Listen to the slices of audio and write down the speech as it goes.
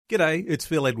G'day, it's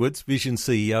Phil Edwards, Vision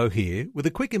CEO here, with a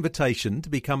quick invitation to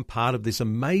become part of this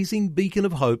amazing beacon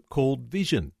of hope called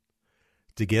Vision.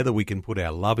 Together we can put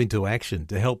our love into action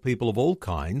to help people of all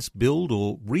kinds build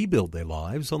or rebuild their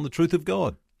lives on the truth of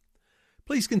God.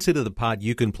 Please consider the part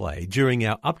you can play during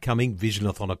our upcoming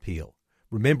Visionathon appeal,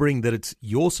 remembering that it's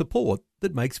your support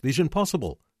that makes Vision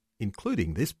possible,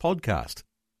 including this podcast.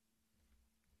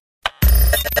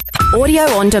 Audio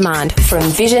on demand from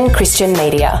Vision Christian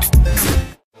Media.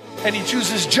 And he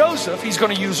chooses Joseph. He's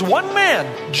going to use one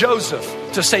man, Joseph,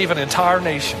 to save an entire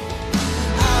nation.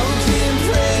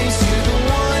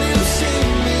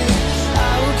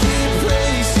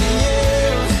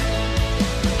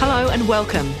 Hello and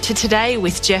welcome to Today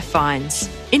with Jeff Vines.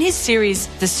 In his series,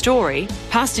 The Story,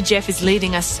 Pastor Jeff is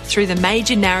leading us through the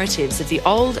major narratives of the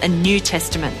Old and New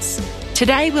Testaments.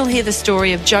 Today we'll hear the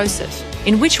story of Joseph,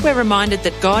 in which we're reminded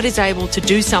that God is able to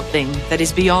do something that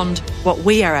is beyond what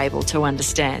we are able to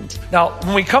understand. Now,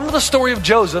 when we come to the story of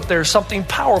Joseph, there's something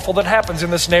powerful that happens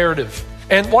in this narrative.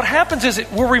 And what happens is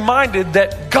we're reminded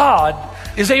that God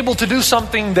is able to do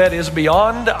something that is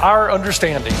beyond our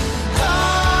understanding.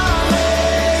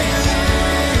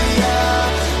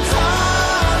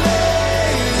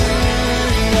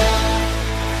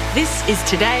 This is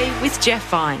Today with Jeff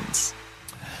Vines.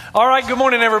 All right, good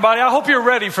morning, everybody. I hope you're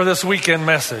ready for this weekend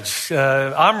message.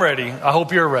 I'm ready. I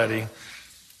hope you're ready.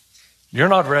 You're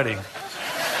not ready.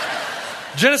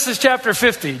 Genesis chapter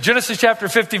 50. Genesis chapter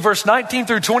 50, verse 19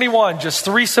 through 21. Just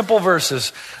three simple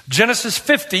verses. Genesis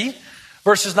 50,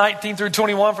 verses 19 through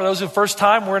 21. For those who first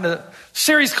time, we're in a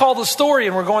series called The Story,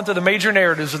 and we're going through the major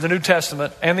narratives of the New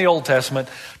Testament and the Old Testament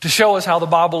to show us how the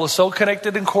Bible is so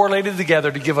connected and correlated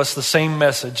together to give us the same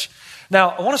message. Now,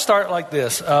 I want to start like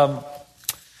this.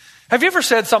 Have you ever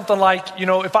said something like,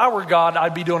 if I were God,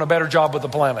 I'd be doing a better job with the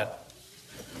planet?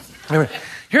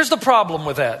 Here's the problem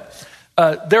with that.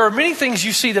 There are many things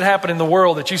you see that happen in the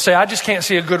world that you say, I just can't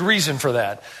see a good reason for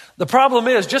that. The problem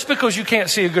is, just because you can't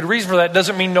see a good reason for that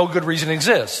doesn't mean no good reason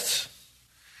exists.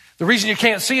 The reason you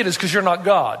can't see it is because you're not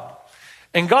God.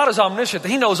 And God is omniscient.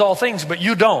 He knows all things, but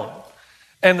you don't.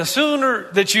 And the sooner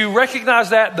that you recognize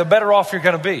that, the better off you're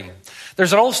going to be.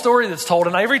 There's an old story that's told,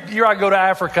 and every year I go to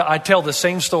Africa, I tell the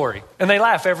same story. And they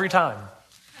laugh every time.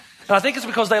 And I think it's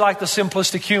because they like the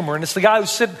simplistic humor. And it's the guy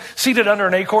who's seated under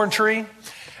an acorn tree.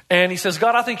 And he says,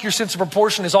 God, I think your sense of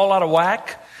proportion is all out of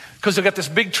whack. Because they've got this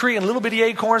big tree and little bitty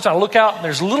acorns. And I look out and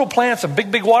there's little plants and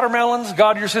big watermelons.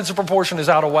 God, your sense of proportion is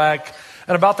out of whack.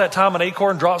 And about that time, an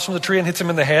acorn drops from the tree and hits him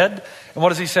in the head. And what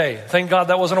does he say? Thank God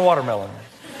that wasn't a watermelon.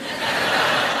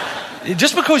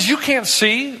 Just because you can't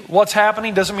see what's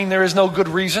happening doesn't mean there is no good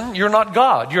reason. You're not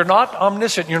God. You're not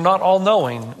omniscient. You're not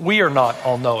all-knowing. We are not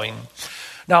all-knowing.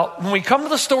 Now, when we come to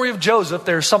the story of Joseph,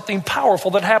 there's something powerful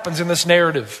that happens in this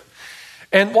narrative.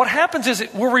 And what happens is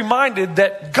we're reminded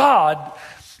that God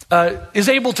is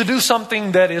able to do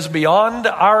something that is beyond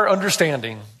our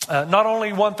understanding. Not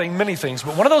only one thing, many things.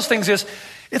 But one of those things is,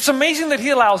 it's amazing that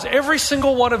He allows every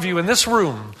single one of you in this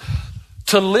room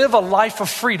to live a life of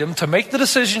freedom, to make the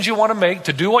decisions you want to make,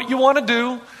 to do what you want to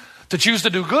do, to choose to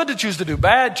do good, to choose to do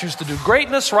bad, choose to do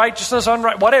greatness, righteousness,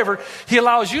 unright, whatever. He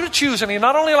allows you to choose, and He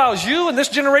not only allows you in this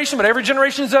generation, but every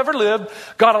generation that's ever lived.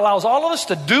 God allows all of us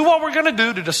to do what we're going to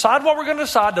do, to decide what we're going to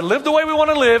decide, to live the way we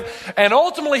want to live, and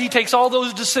ultimately He takes all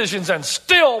those decisions and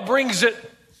still brings it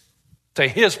to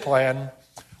His plan,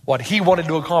 what He wanted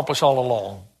to accomplish all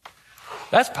along.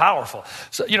 That's powerful.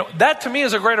 So, that to me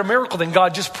is a greater miracle than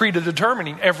God just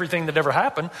predetermining everything that ever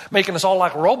happened, making us all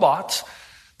like robots.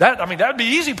 That'd be the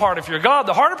easy part if you're God.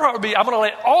 The harder part would be, I'm going to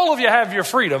let all of you have your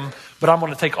freedom, but I'm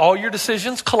going to take all your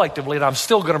decisions collectively, and I'm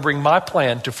still going to bring my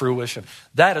plan to fruition.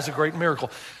 That is a great miracle.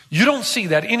 You don't see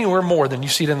that anywhere more than you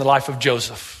see it in the life of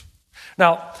Joseph.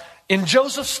 Now, in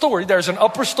Joseph's story, there's an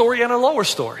upper story and a lower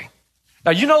story.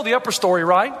 Now, you know the upper story,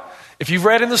 right? If you've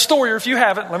read in the story, or if you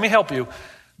haven't, let me help you.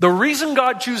 The reason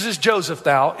God chooses Joseph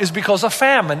now is because a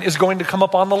famine is going to come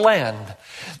upon the land.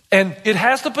 And it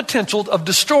has the potential of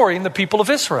destroying the people of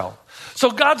Israel.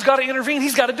 So God's got to intervene.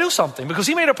 He's got to do something because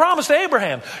He made a promise to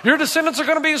Abraham. Your descendants are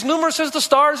going to be as numerous as the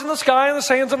stars in the sky and the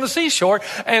sands on the seashore.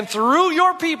 And through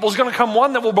your people is going to come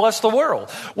one that will bless the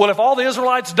world. Well, if all the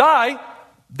Israelites die,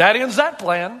 that ends that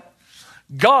plan.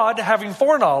 God, having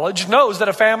foreknowledge, knows that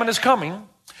a famine is coming.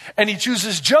 And He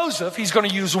chooses Joseph. He's going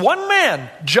to use one man,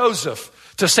 Joseph,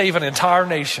 to save an entire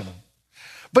nation.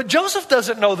 But Joseph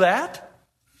doesn't know that.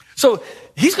 So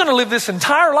he's going to live this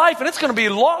entire life, and it's going to be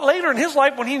a lot later in his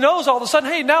life when he knows all of a sudden,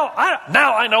 hey, now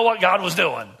I know what God was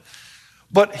doing.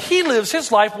 But he lives his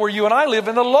life where you and I live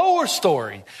in the lower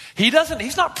story.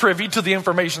 He's not privy to the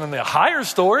information in the higher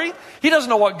story. He doesn't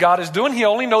know what God is doing. He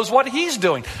only knows what he's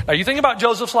doing. Now you think about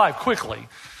Joseph's life quickly.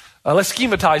 Let's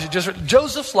schematize it.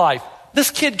 Joseph's life,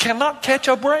 this kid cannot catch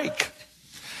a break.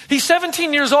 He's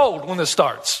 17 years old when this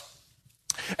starts.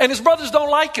 And his brothers don't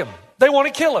like him. They want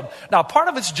to kill him. Now part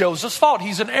of it's Joseph's fault.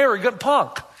 He's an arrogant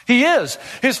punk. He is.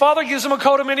 His father gives him a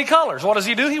coat of many colors. What does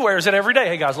he do? He wears it every day.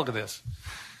 Hey guys, look at this.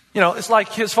 You know, it's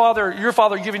like your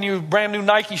father giving you brand new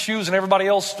Nike shoes and everybody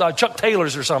else Chuck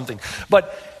Taylors or something.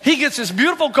 But he gets this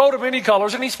beautiful coat of many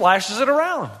colors and he splashes it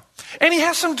around. And he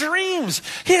has some dreams.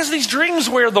 He has these dreams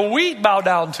where the wheat bow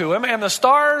down to him and the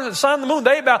stars, the sun, the moon,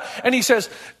 they bow. And he says,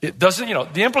 it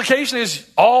doesn't, the implication is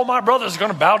all my brothers are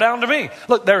going to bow down to me.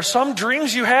 Look, there are some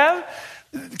dreams you have.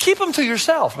 Keep them to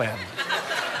yourself, man.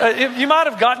 You might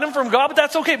have gotten them from God, but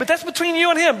that's okay. But that's between you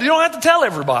and him. You don't have to tell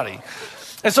everybody.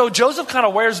 And so Joseph kind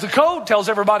of wears the coat, tells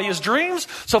everybody his dreams.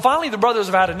 So finally the brothers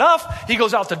have had enough. He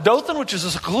goes out to Dothan, which is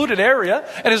a secluded area.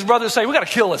 And his brothers say, we got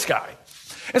to kill this guy.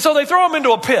 And so they throw him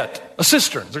into a pit, a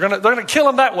cistern. They're going to kill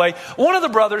him that way. One of the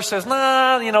brothers says,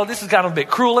 this is kind of a bit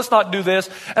cruel. Let's not do this.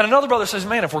 And another brother says,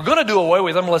 man, if we're going to do away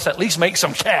with him, let's at least make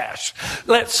some cash.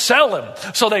 Let's sell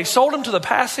him. So they sold him to the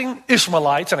passing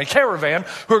Ishmaelites in a caravan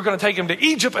who are going to take him to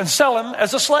Egypt and sell him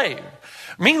as a slave.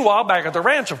 Meanwhile, back at the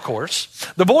ranch, of course,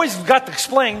 the boys got to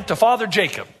explain to Father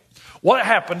Jacob what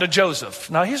happened to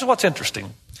Joseph. Now, here's what's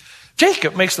interesting.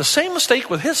 Jacob makes the same mistake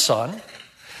with his son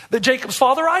that Jacob's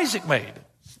father Isaac made.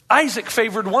 Isaac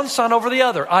favored one son over the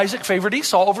other. Isaac favored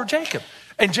Esau over Jacob.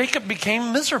 And Jacob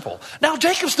became miserable. Now,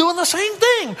 Jacob's doing the same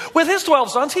thing with his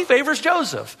 12 sons. He favors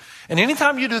Joseph. And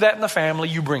anytime you do that in the family,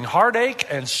 you bring heartache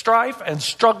and strife and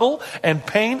struggle and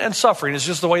pain and suffering. It's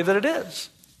just the way that it is.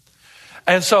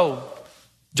 And so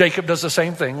Jacob does the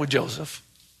same thing with Joseph.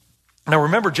 Now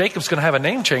remember, Jacob's going to have a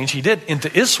name change. He did into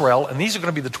Israel, and these are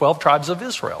going to be the 12 tribes of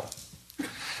Israel.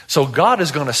 So God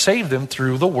is going to save them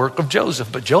through the work of Joseph.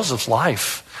 But Joseph's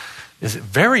life is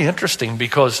very interesting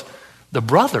because the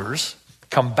brothers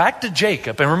come back to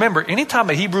Jacob. And remember, anytime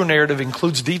a Hebrew narrative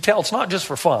includes detail, it's not just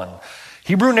for fun.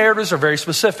 Hebrew narratives are very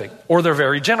specific, or they're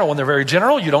very general. When they're very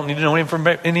general, you don't need to know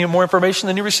any more information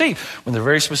than you receive. When they're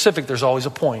very specific, there's always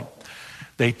a point.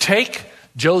 They take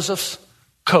Joseph's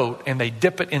coat and they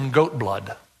dip it in goat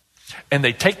blood. And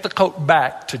they take the coat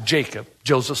back to Jacob,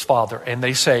 Joseph's father, and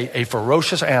they say, a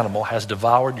ferocious animal has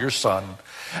devoured your son.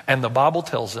 And the Bible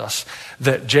tells us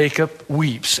that Jacob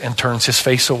weeps and turns his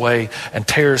face away and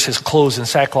tears his clothes in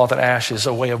sackcloth and ashes,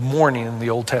 a way of mourning in the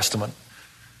Old Testament.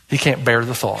 He can't bear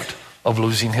the thought of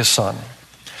losing his son.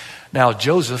 Now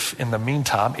Joseph, in the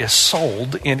meantime, is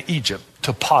sold in Egypt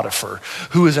to Potiphar,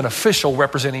 who is an official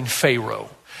representing Pharaoh.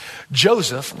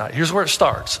 Joseph, now here's where it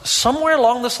starts. Somewhere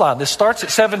along this line, this starts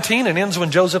at 17 and ends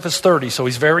when Joseph is 30, so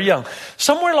he's very young.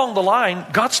 Somewhere along the line,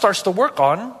 God starts to work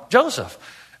on Joseph.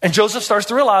 And Joseph starts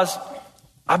to realize,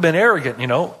 I've been arrogant,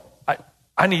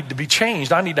 I need to be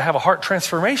changed. I need to have a heart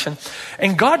transformation.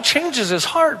 And God changes his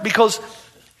heart because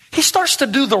he starts to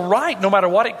do the right no matter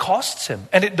what it costs him.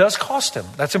 And it does cost him.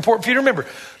 That's important for you to remember.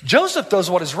 Joseph does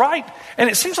what is right. And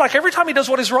it seems like every time he does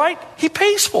what is right, he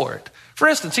pays for it. For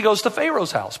instance, he goes to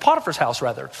Pharaoh's house, Potiphar's house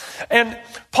rather. And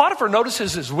Potiphar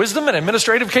notices his wisdom and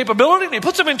administrative capability, and he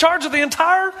puts him in charge of the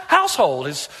entire household,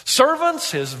 his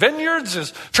servants, his vineyards,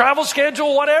 his travel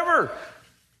schedule, whatever.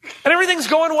 And everything's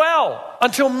going well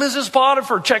until Mrs.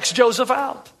 Potiphar checks Joseph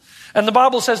out. And the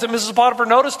Bible says that Mrs. Potiphar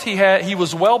noticed he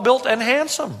was well built and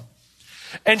handsome.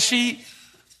 And she,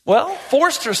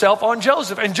 forced herself on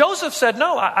Joseph. And Joseph said,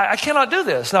 no, I cannot do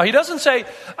this. Now, he doesn't say,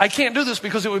 I can't do this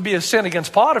because it would be a sin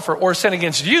against Potiphar or a sin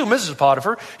against you, Mrs.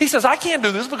 Potiphar. He says, I can't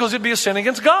do this because it'd be a sin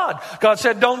against God. God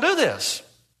said, don't do this.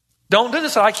 Don't do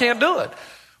this. I can't do it.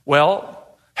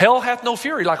 Well, hell hath no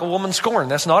fury like a woman scorned.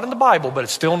 That's not in the Bible, but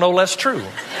it's still no less true.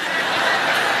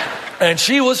 And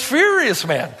she was furious,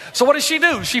 man. So what does she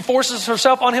do? She forces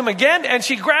herself on him again, and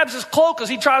she grabs his cloak as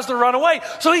he tries to run away.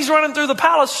 So he's running through the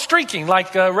palace streaking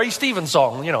like a Ray Stevens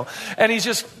song, and he's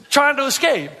just trying to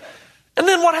escape. And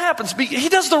then what happens? He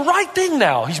does the right thing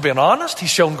now. He's been honest. He's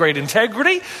shown great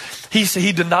integrity.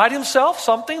 He denied himself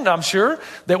something, I'm sure,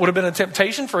 that would have been a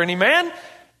temptation for any man.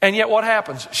 And yet what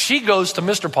happens? She goes to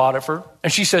Mr. Potiphar,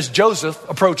 and she says, Joseph,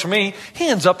 approach me. He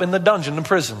ends up in the dungeon in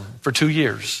prison for 2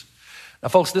 years. Now,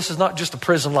 folks, this is not just a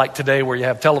prison like today where you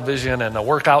have television and a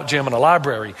workout gym and a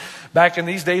library. Back in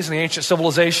these days in the ancient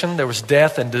civilization, there was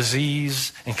death and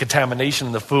disease and contamination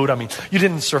in the food. I mean, you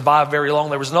didn't survive very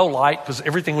long. There was no light because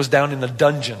everything was down in the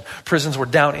dungeon. Prisons were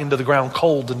down into the ground,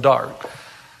 cold and dark.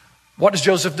 What does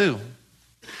Joseph do?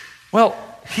 Well,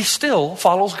 he still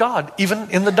follows God,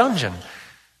 even in the dungeon.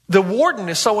 the warden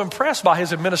is so impressed by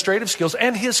his administrative skills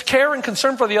and his care and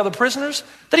concern for the other prisoners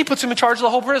that he puts him in charge of the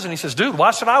whole prison. He says, dude,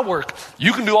 why should I work?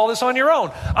 You can do all this on your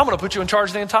own. I'm going to put you in charge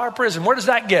of the entire prison. Where does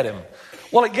that get him?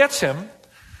 Well, it gets him.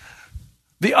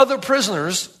 The other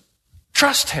prisoners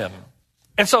trust him.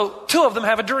 And so 2 of them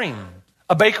have a dream,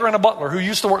 a baker and a butler who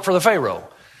used to work for the Pharaoh.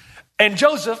 And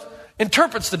Joseph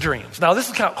interprets the dreams. Now, this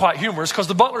is quite humorous because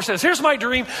the butler says, here's my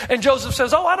dream. And Joseph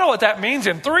says, oh, I know what that means.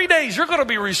 In 3 days, you're going to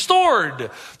be restored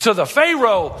to the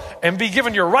Pharaoh and be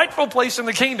given your rightful place in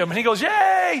the kingdom. And he goes,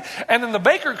 yay. And then the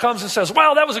baker comes and says,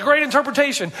 wow, that was a great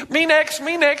interpretation. Me next,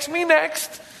 me next, me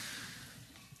next.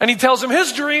 And he tells him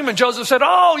his dream. And Joseph said,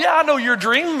 oh, yeah, I know your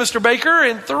dream, Mr. Baker.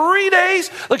 In 3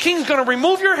 days, the king's going to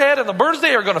remove your head and the birds of the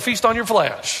air are going to feast on your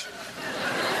flesh.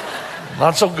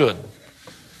 Not so good.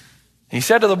 He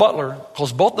said to the butler,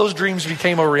 because both those dreams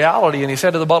became a reality, and he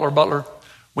said to the butler,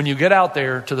 when you get out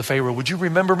there to the Pharaoh, would you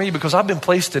remember me? Because I've been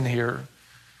placed in here,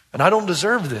 and I don't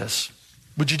deserve this.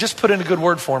 Would you just put in a good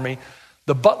word for me?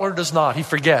 The butler does not. He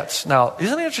forgets. Now,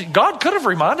 isn't it interesting? God could have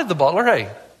reminded the butler, hey,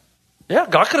 yeah,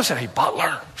 God could have said, hey,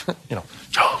 butler,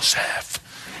 Joseph.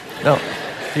 No.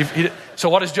 So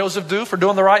what does Joseph do for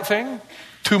doing the right thing?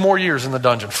 2 more years in the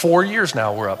dungeon. 4 years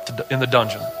now we're in the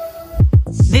dungeon.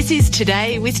 This is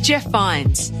Today with Jeff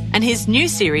Vines and his new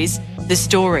series, The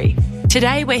Story.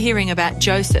 Today we're hearing about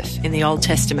Joseph in the Old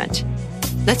Testament.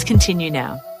 Let's continue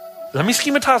now. Let me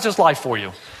schematize his life for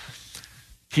you.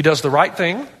 He does the right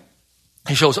thing.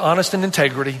 He shows honest and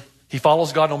integrity. He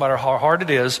follows God no matter how hard it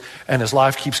is, and his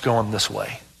life keeps going this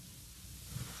way.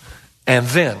 And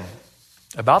then,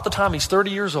 about the time he's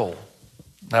 30 years old,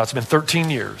 now it's been 13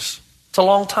 years, it's a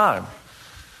long time,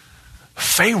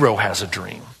 Pharaoh has a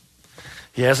dream.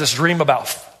 He has this dream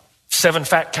about 7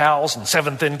 fat cows and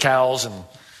 7 thin cows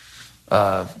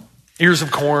and ears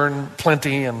of corn,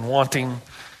 plenty and wanting.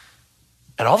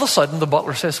 And all of a sudden the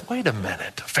butler says, wait a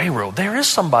minute, Pharaoh, there is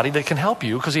somebody that can help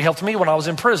you because he helped me when I was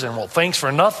in prison. Well, thanks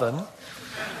for nothing.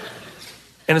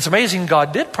 And it's amazing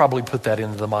God did probably put that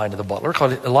into the mind of the butler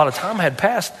because a lot of time had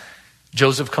passed.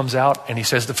 Joseph comes out and he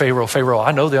says to Pharaoh, Pharaoh,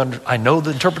 I know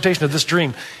the interpretation of this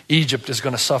dream. Egypt is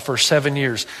going to suffer 7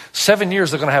 years. 7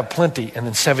 years they're going to have plenty and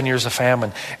then 7 years of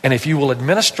famine. And if you will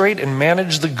administrate and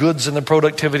manage the goods and the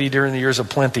productivity during the years of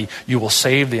plenty, you will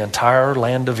save the entire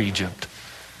land of Egypt.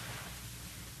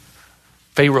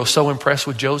 Pharaoh's so impressed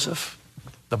with Joseph.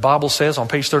 The Bible says on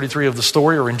page 33 of the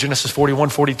story, or in Genesis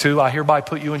 41:42, I hereby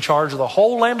put you in charge of the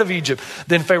whole land of Egypt.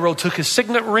 Then Pharaoh took his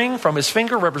signet ring from his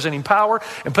finger, representing power,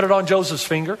 and put it on Joseph's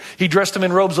finger. He dressed him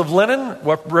in robes of linen,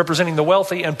 representing the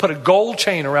wealthy, and put a gold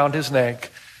chain around his neck.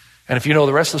 And if you know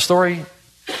the rest of the story,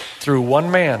 through one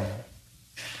man,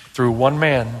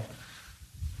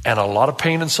 and a lot of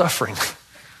pain and suffering,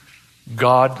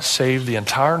 God saved the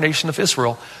entire nation of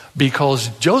Israel. Because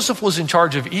Joseph was in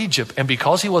charge of Egypt, and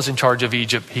because he was in charge of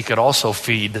Egypt, he could also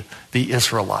feed the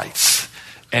Israelites.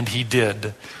 And he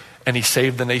did. And he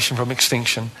saved the nation from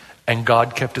extinction. And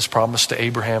God kept his promise to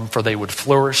Abraham, for they would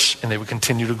flourish and they would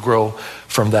continue to grow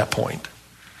from that point.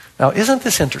 Now, isn't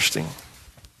this interesting?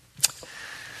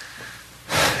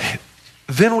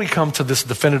 Then we come to this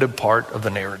definitive part of the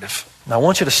narrative. Now, I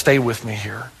want you to stay with me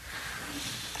here.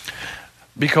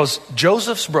 Because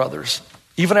Joseph's brothers,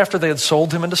 even after they had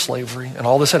sold him into slavery and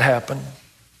all this had happened,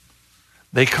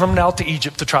 they come now to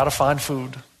Egypt to try to find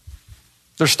food.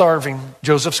 They're starving.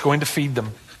 Joseph's going to feed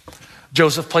them.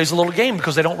 Joseph plays a little game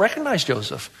because they don't recognize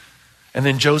Joseph. And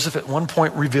then Joseph at one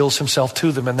point reveals himself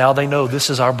to them, and now they know this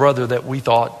is our brother that we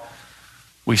thought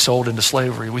we sold into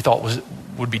slavery. We thought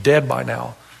would be dead by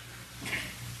now.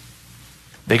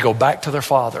 They go back to their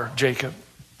father, Jacob.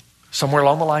 Somewhere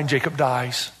along the line, Jacob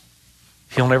dies.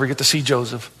 He'll never get to see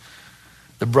Joseph.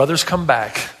 The brothers come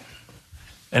back,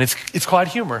 and it's quite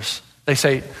humorous. They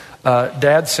say,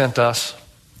 Dad sent us.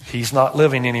 He's not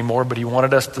living anymore, but he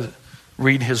wanted us to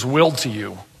read his will to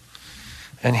you.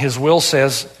 And his will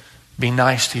says, be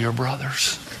nice to your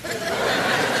brothers.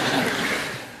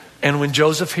 And when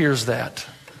Joseph hears that,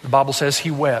 the Bible says he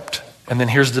wept. And then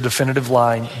here's the definitive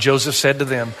line. Joseph said to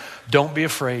them, don't be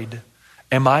afraid.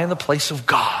 Am I in the place of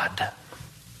God?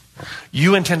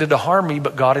 You intended to harm me,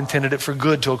 but God intended it for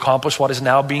good to accomplish what is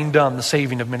now being done, the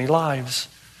saving of many lives.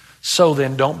 So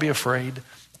then, don't be afraid.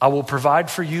 I will provide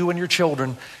for you and your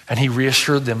children. And he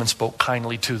reassured them and spoke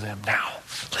kindly to them. Now,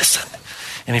 listen.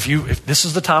 And if this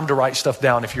is the time to write stuff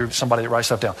down, if you're somebody that writes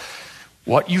stuff down,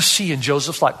 what you see in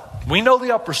Joseph's life, we know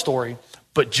the upper story,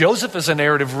 but Joseph is a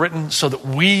narrative written so that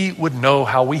we would know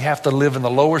how we have to live in the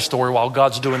lower story while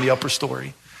God's doing the upper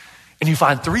story. And you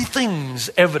find 3 things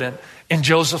evident in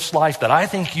Joseph's life that I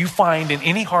think you find in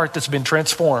any heart that's been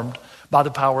transformed by the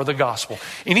power of the gospel.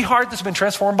 Any heart that's been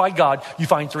transformed by God, you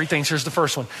find three things. Here's the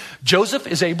first one. Joseph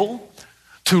is able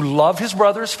to love his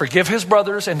brothers, forgive his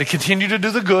brothers, and to continue to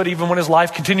do the good even when his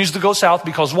life continues to go south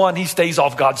because, one, he stays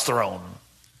off God's throne.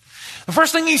 The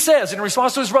first thing he says in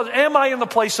response to his brother, am I in the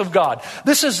place of God?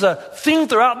 This is the theme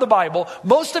throughout the Bible.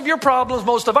 Most of your problems,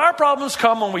 most of our problems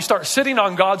come when we start sitting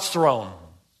on God's throne.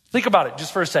 Think about it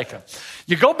just for a second.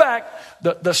 You go back,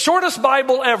 the shortest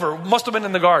Bible ever must have been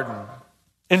in the garden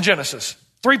in Genesis.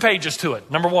 3 pages to it.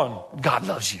 Number 1, God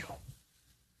loves you.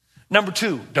 Number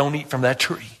 2, don't eat from that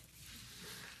tree.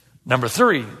 Number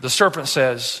 3, the serpent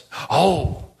says,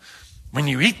 oh, when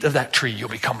you eat of that tree, you'll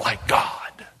become like God.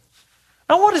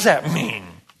 Now, what does that mean?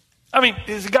 I mean,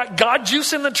 has it got God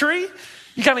juice in the tree?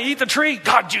 You kind of eat the tree,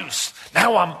 God juice.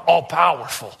 Now I'm all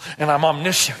powerful and I'm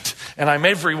omniscient and I'm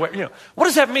everywhere. You know, what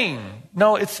does that mean?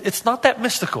 No, it's not that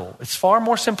mystical. It's far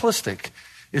more simplistic.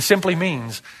 It simply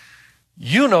means,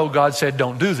 you know, God said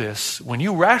don't do this. When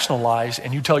you rationalize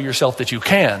and you tell yourself that you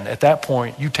can, at that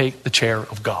point, you take the chair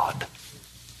of God.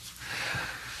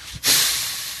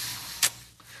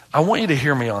 I want you to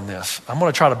hear me on this. I'm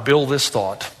going to try to build this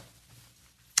thought.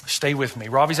 Stay with me.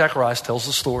 Ravi Zacharias tells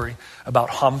the story about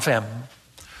Ham Pham,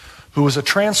 who was a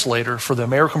translator for the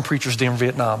American preachers in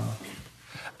Vietnam.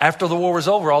 After the war was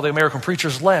over, all the American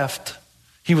preachers left.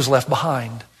 He was left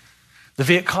behind. The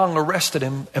Viet Cong arrested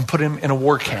him and put him in a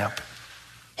war camp.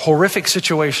 Horrific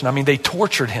situation. I mean, they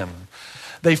tortured him.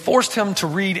 They forced him to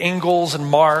read Engels and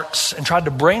Marx and tried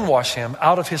to brainwash him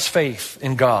out of his faith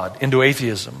in God into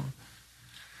atheism.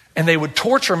 And they would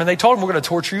torture him, and they told him, we're going to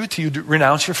torture you till you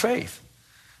renounce your faith.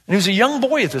 And he was a young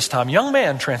boy at this time, young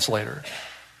man translator.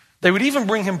 They would even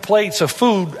bring him plates of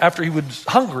food after he was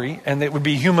hungry, and it would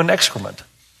be human excrement.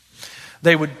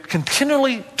 They would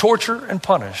continually torture and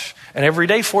punish, and every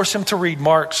day force him to read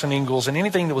Marx and Engels and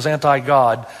anything that was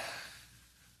anti-God.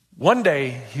 One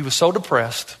day, he was so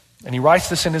depressed, and he writes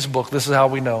this in his book. This is how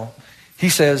we know. He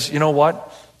says, you know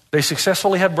what? They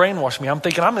successfully had brainwashed me. I'm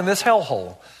thinking, I'm in this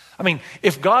hellhole. I mean,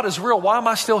 if God is real, why am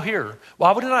I still here?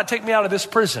 Why would he not take me out of this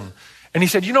prison? And he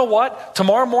said, you know what?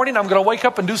 Tomorrow morning, I'm going to wake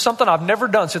up and do something I've never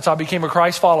done since I became a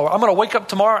Christ follower. I'm going to wake up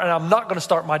tomorrow and I'm not going to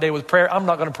start my day with prayer. I'm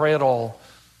not going to pray at all.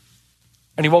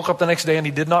 And he woke up the next day and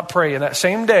he did not pray. And that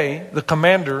same day, the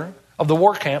commander of the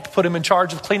war camp put him in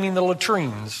charge of cleaning the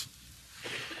latrines.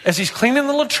 As he's cleaning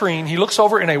the latrine, he looks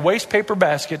over in a waste paper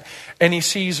basket and he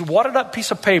sees a wadded up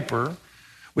piece of paper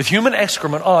with human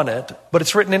excrement on it, but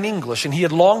it's written in English. And he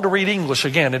had longed to read English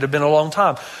again. It had been a long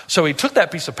time. So he took that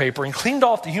piece of paper and cleaned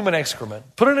off the human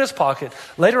excrement, put it in his pocket.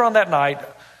 Later on that night,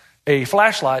 a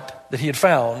flashlight that he had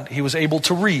found, he was able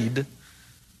to read.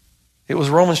 It was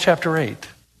Romans chapter 8.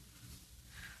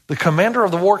 The commander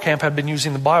of the war camp had been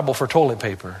using the Bible for toilet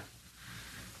paper.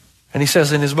 And he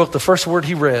says in his book, the first word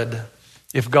he read,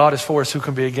 if God is for us, who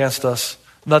can be against us?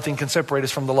 Nothing can separate us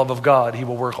from the love of God. He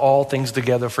will work all things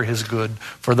together for his good,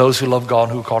 for those who love God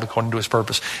and who are called according to his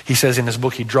purpose. He says in his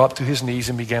book, he dropped to his knees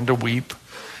and began to weep.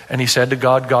 And he said to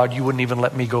God, God, you wouldn't even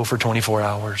let me go for 24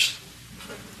 hours.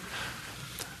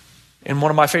 In one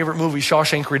of my favorite movies,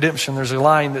 Shawshank Redemption, there's a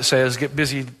line that says, get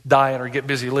busy dying or get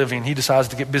busy living. He decides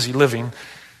to get busy living.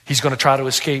 He's going to try to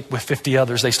escape with 50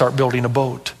 others. They start building a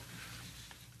boat.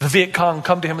 The Viet Cong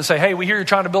come to him and say, hey, we hear you're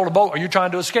trying to build a boat. Are you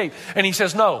trying to escape? And he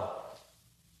says, no.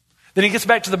 Then he gets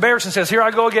back to the barracks and says, here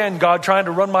I go again, God, trying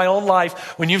to run my own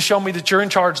life when you've shown me that you're in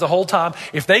charge the whole time.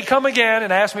 If they come again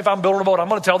and ask me if I'm building a boat, I'm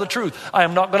going to tell the truth. I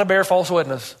am not going to bear false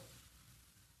witness.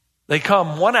 They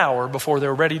come 1 hour before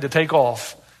they're ready to take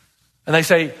off. And they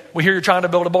say, we hear you're trying to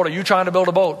build a boat. Are you trying to build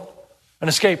a boat and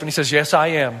escape? And he says, yes, I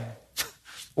am.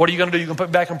 What are you going to do? You going to put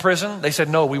me back in prison? They said,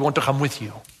 no, we want to come with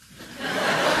you.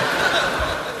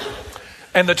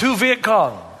 And the 2 Viet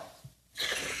Cong,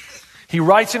 he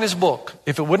writes in his book,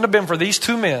 if it wouldn't have been for these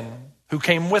 2 men who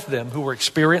came with them, who were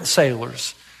experienced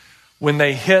sailors, when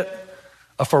they hit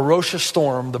a ferocious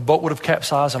storm, the boat would have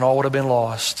capsized and all would have been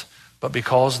lost. But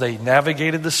because they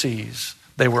navigated the seas,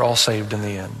 they were all saved in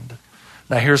the end.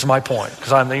 Now here's my point,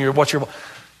 because I'm thinking,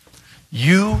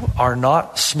 you are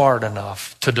not smart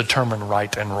enough to determine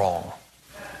right and wrong.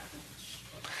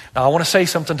 Now I want to say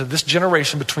something to this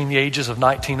generation between the ages of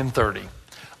 19 and 30.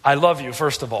 I love you,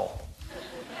 first of all.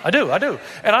 I do.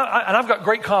 And I've got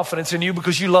great confidence in you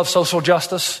because you love social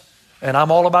justice, and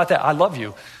I'm all about that. I love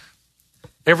you.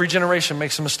 Every generation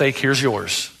makes a mistake. Here's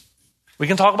yours. We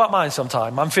can talk about mine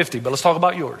sometime. I'm 50, but let's talk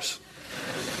about yours.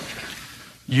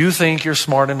 You think you're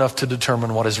smart enough to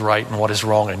determine what is right and what is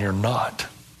wrong, and you're not.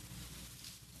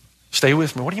 Stay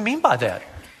with me. What do you mean by that?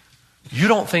 You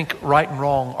don't think right and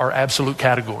wrong are absolute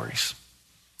categories.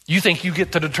 You think you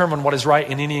get to determine what is right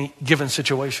in any given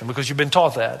situation because you've been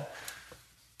taught that.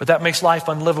 But that makes life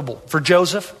unlivable. For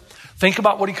Joseph, think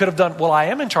about what he could have done. Well, I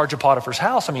am in charge of Potiphar's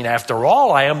house. I mean, after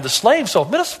all, I am the slave. So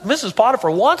if Mrs. Potiphar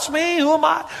wants me, who am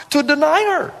I to deny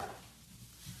her?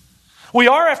 We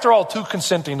are, after all, two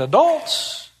consenting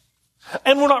adults.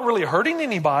 And we're not really hurting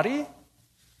anybody.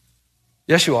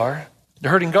 Yes, you are.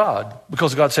 You're hurting God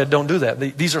because God said, don't do that.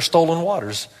 These are stolen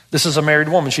waters. This is a married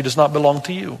woman. She does not belong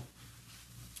to you.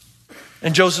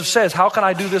 And Joseph says, how can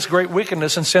I do this great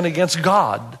wickedness and sin against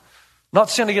God? Not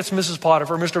sin against Mrs.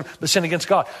 Potiphar, but sin against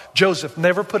God. Joseph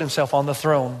never put himself on the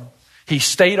throne. He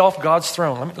stayed off God's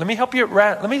throne. Let me help you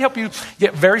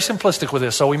get very simplistic with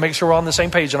this so we make sure we're on the same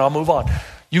page, and I'll move on.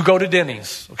 You go to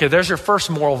Denny's. Okay, there's your first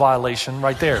moral violation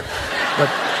right there. But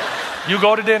you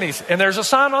go to Denny's, and there's a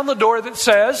sign on the door that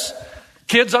says,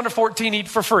 kids under 14 eat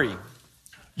for free.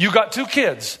 You got two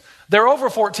kids. They're over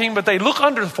 14, but they look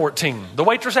under 14. The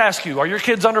waitress asks you, are your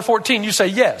kids under 14? You say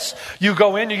yes. You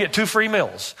go in, you get 2 free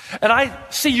meals. And I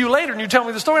see you later and you tell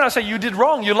me the story and I say, you did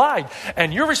wrong, you lied.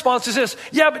 And your response is this,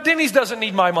 yeah, but Denny's doesn't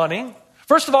need my money.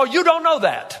 First of all, you don't know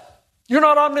that. You're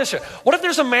not omniscient. What if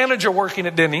there's a manager working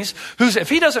at Denny's who's, if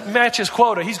he doesn't match his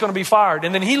quota, he's going to be fired.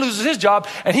 And then he loses his job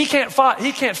and he can't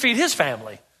feed his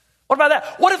family. What about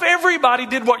that? What if everybody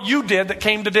did what you did that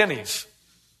came to Denny's?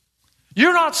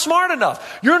 You're not smart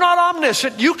enough. You're not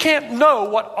omniscient. You can't know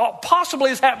what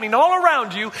possibly is happening all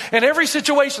around you in every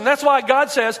situation. That's why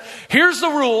God says, here's the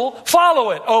rule,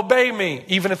 follow it, obey me,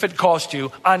 even if it costs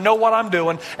you. I know what I'm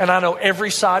doing, and I know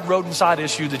every side road and side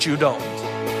issue that you don't.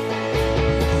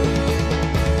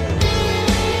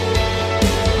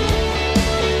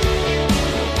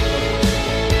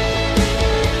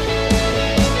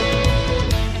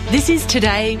 This is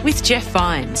Today with Jeff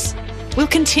Vines. We'll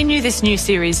continue this new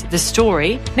series, The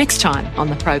Story, next time on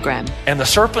the program. And the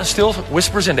serpent still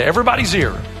whispers into everybody's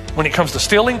ear when it comes to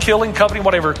stealing, killing, coveting,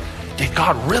 whatever. Did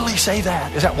God really say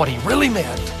that? Is that what he really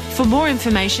meant? For more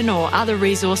information or other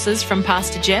resources from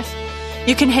Pastor Jeff,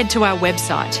 you can head to our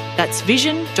website. That's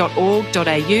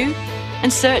vision.org.au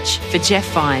and search for Jeff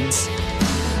Vines.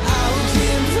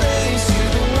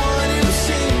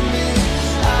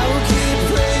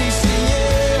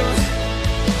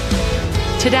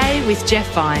 Today with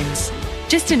Jeff Vines.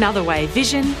 Just another way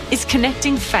Vision is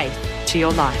connecting faith to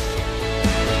your life.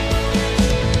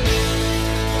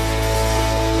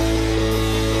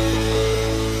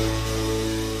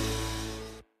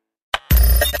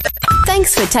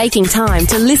 Thanks for taking time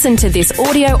to listen to this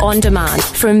audio on demand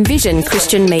from Vision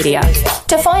Christian Media.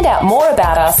 To find out more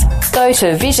about us, go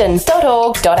to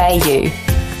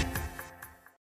vision.org.au.